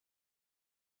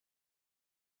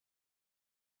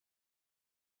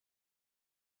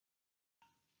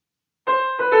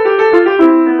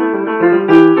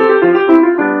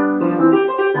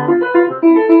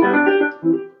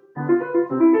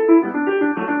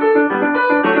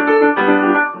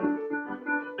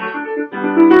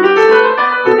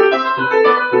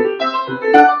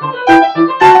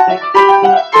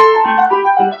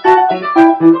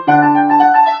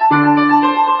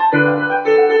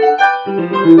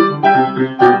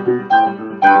What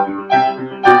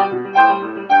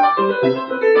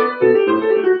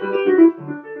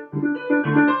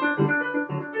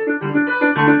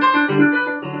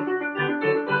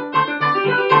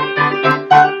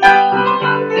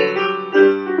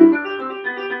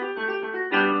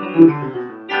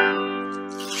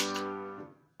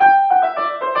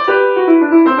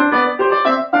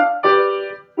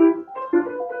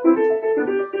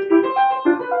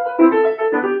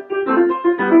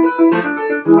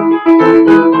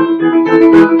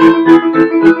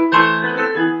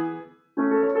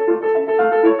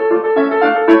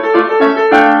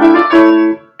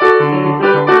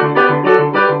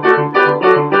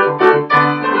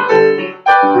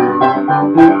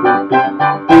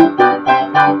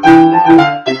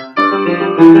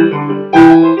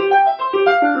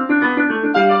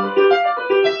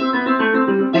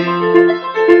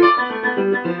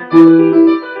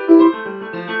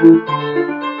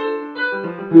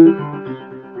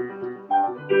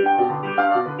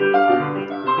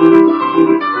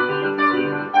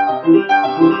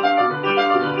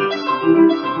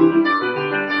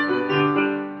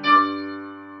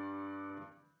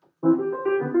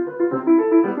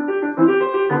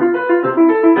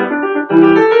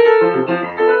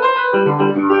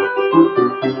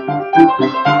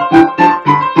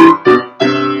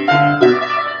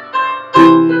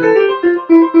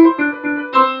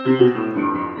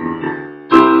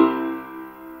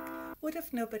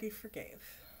If Nobody Forgave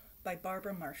by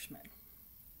Barbara Marshman.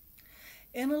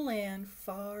 In a land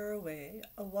far away,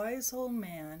 a wise old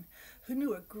man who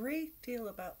knew a great deal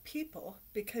about people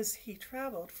because he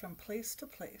traveled from place to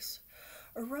place,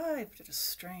 arrived at a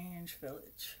strange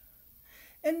village.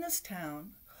 In this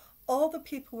town, all the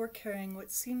people were carrying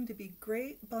what seemed to be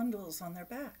great bundles on their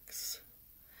backs.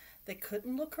 They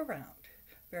couldn't look around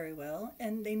very well,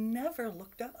 and they never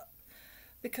looked up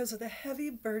because of the heavy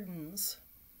burdens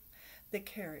they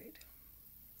carried.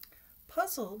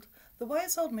 Puzzled, the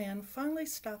wise old man finally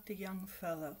stopped a young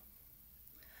fellow.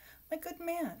 "My good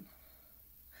man,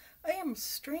 I am a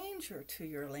stranger to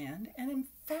your land and am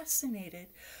fascinated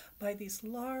by these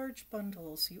large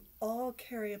bundles you all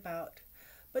carry about,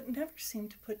 but never seem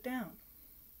to put down.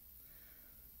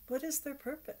 What is their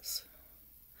purpose?"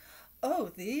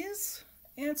 "Oh, these?"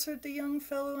 answered the young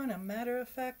fellow in a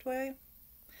matter-of-fact way.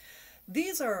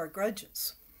 "These are our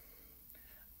grudges."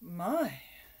 "My,"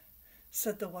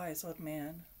 said the wise old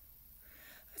man,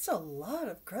 "that's a lot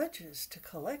of grudges to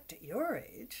collect at your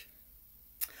age."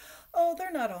 "Oh,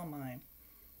 they're not all mine.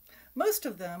 Most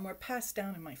of them were passed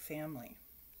down in my family."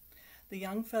 The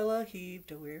young fellow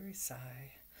heaved a weary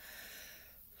sigh.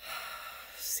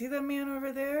 "See that man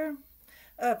over there?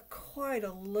 I have quite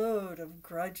a load of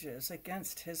grudges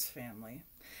against his family.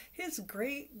 His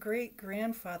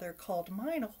great-great-grandfather called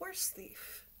mine a horse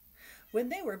thief when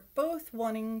they were both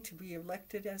wanting to be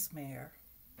elected as mayor."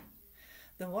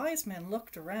 The wise man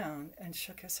looked around and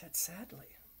shook his head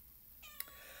sadly.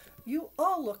 "You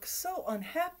all look so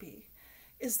unhappy.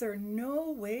 Is there no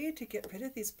way to get rid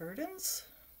of these burdens?"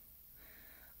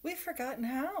 "We've forgotten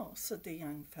how," said the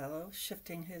young fellow,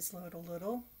 shifting his load a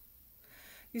little.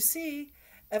 "You see,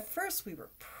 at first we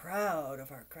were proud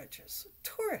of our grudges.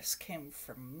 Tourists came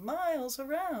from miles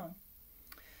around.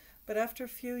 But after a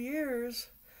few years,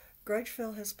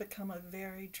 Grudgeville has become a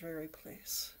very dreary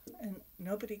place, and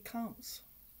nobody comes.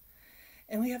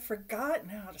 And we have forgotten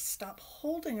how to stop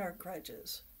holding our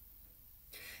grudges.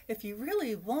 If you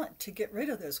really want to get rid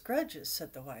of those grudges,"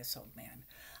 said the wise old man,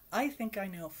 "I think I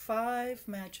know 5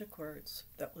 magic words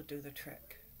that will do the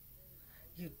trick."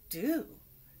 "You do?"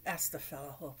 asked the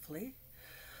fellow hopefully.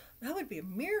 "That would be a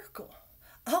miracle.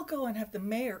 I'll go and have the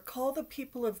mayor call the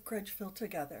people of Grudgeville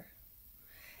together."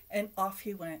 And off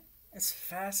he went, as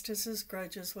fast as his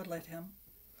grudges would let him.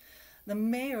 The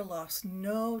mayor lost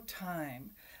no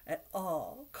time at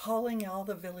all calling all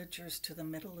the villagers to the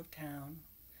middle of town.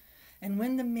 And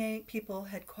when the people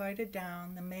had quieted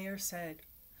down, the mayor said,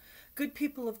 "Good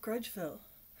people of Grudgeville,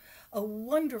 a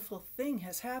wonderful thing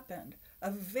has happened.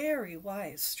 A very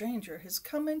wise stranger has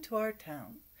come into our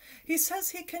town. He says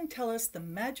he can tell us the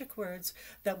magic words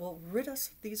that will rid us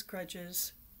of these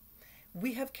grudges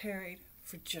we have carried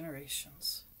for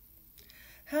generations.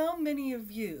 How many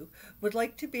of you would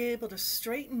like to be able to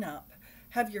straighten up,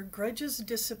 have your grudges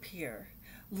disappear,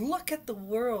 look at the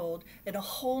world in a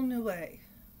whole new way?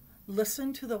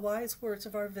 Listen to the wise words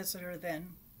of our visitor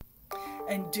then,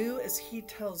 and do as he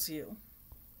tells you."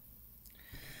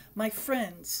 "My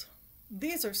friends,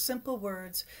 these are simple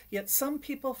words, yet some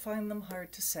people find them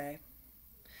hard to say,"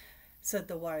 said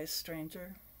the wise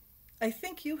stranger. "I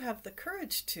think you have the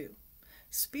courage to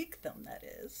speak them, that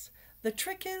is, The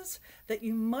trick is that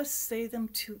you must say them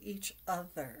to each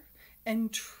other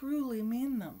and truly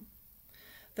mean them.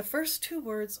 The first two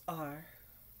words are,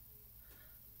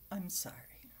 I'm sorry.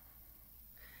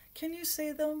 Can you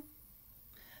say them?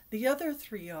 The other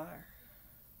three are,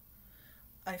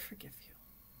 I forgive you.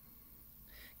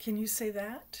 Can you say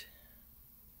that?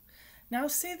 Now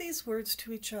say these words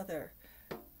to each other.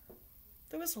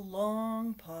 There was a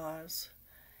long pause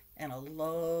and a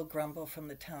low grumble from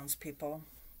the townspeople.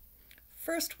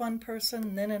 First one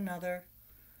person, then another,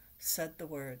 said the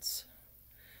words.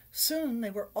 Soon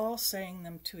they were all saying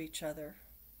them to each other,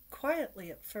 quietly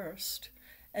at first,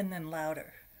 and then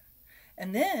louder.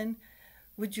 And then,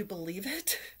 would you believe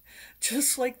it?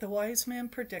 Just like the wise man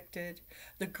predicted,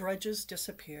 the grudges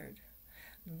disappeared.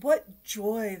 What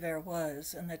joy there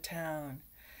was in the town.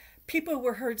 People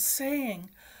were heard saying,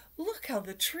 look how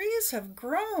the trees have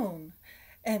grown.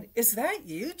 And is that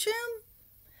you, Jim?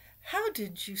 How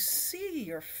did you see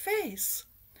your face?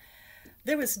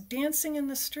 There was dancing in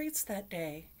the streets that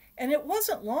day, and it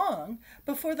wasn't long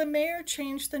before the mayor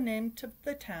changed the name to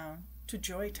the town to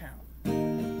Joytown.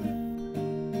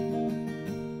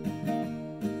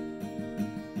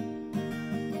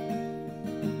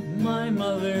 My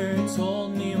mother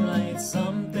told me write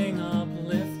something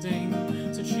uplifting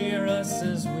to cheer us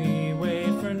as we wait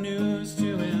for news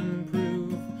to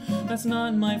improve. That's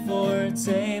not my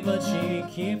forte, but she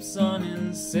keeps on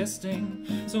insisting,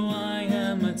 so I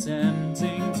am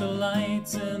attempting to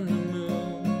lighten the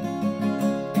mood.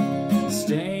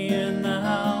 Stay in the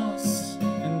house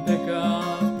and pick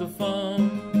up the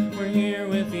phone. We're here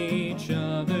with each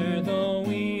other, though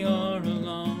we are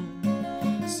alone.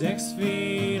 6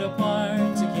 feet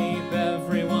apart to keep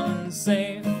everyone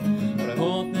safe, but I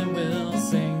hope that we'll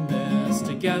sing this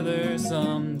together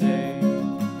someday.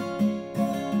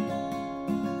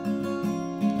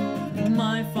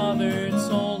 My father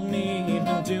told me he'd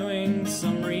been doing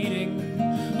some reading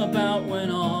about when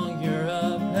all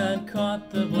Europe had caught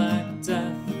the Black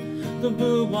Death, the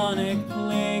bubonic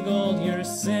plague, old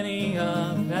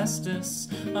Yersinia pestis.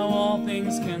 How all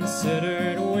things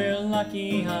considered, we're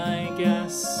lucky, I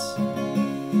guess.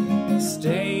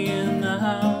 Stay in the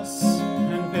house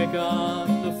and pick up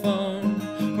the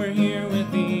phone. We're here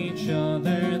with each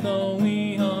other, though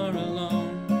we are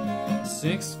alone.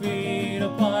 6 feet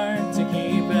apart to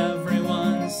keep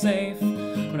everyone safe,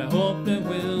 but I hope that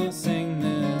we'll sing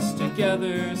this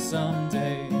together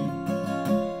someday.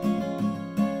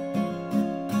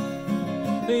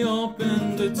 They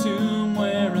opened a tomb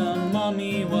where a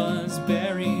mummy was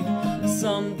buried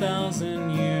some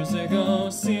 1,000 years ago,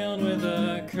 sealed with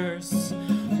a curse.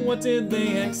 What did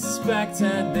they expect?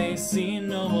 Had they seen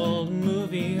no old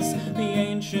movies? The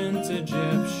ancient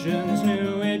Egyptians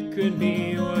knew it could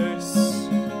be worse.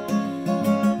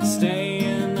 Stay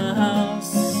in the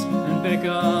house and pick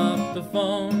up the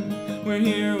phone. We're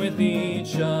here with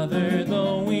each other,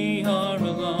 though we are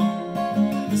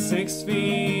alone. 6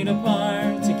 feet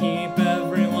apart to keep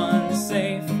everyone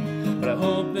safe, but I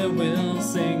hope that we'll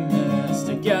sing this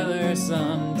together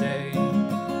someday.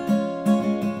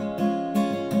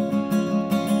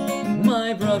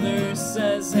 My brother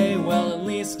says, hey, well, at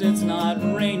least it's not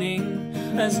raining,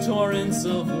 as torrents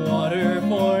of water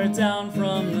pour down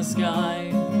from the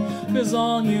sky. 'Cause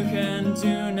all you can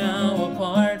do now,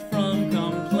 apart from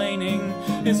complaining,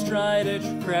 is try to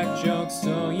crack jokes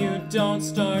so you don't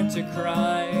start to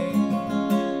cry.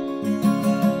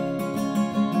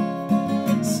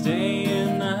 Stay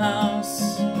in the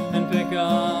house and pick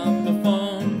up the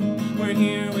phone. We're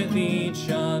here with each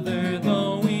other,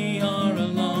 though we are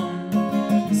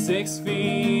alone. 6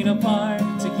 feet apart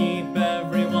to keep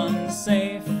everyone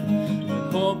safe.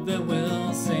 I hope that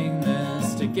we'll sing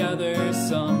this together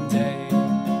someday.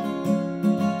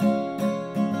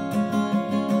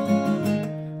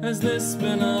 Has this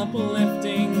been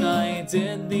uplifting? I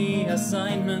did the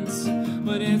assignments,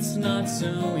 but it's not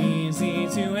so easy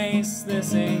to ace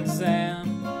this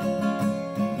exam.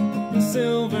 The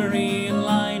silvery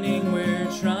lining, we're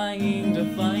trying to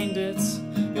find it.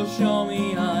 You'll show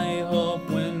me, I hope,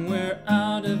 when we're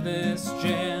out of this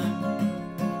jam.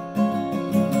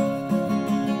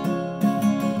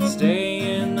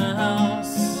 Stay in the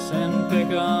house and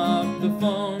pick up the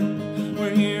phone.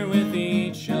 We're here with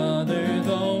each other,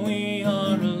 though we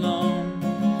are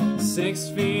alone. 6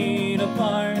 feet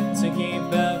apart to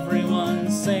keep everyone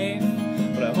safe,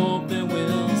 but I hope that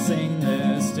we'll sing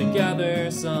this together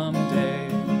someday.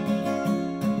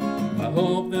 I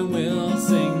hope that we'll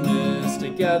sing this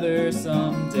together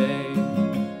someday.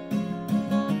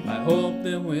 I hope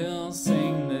that we'll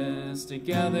sing this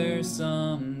together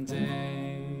someday.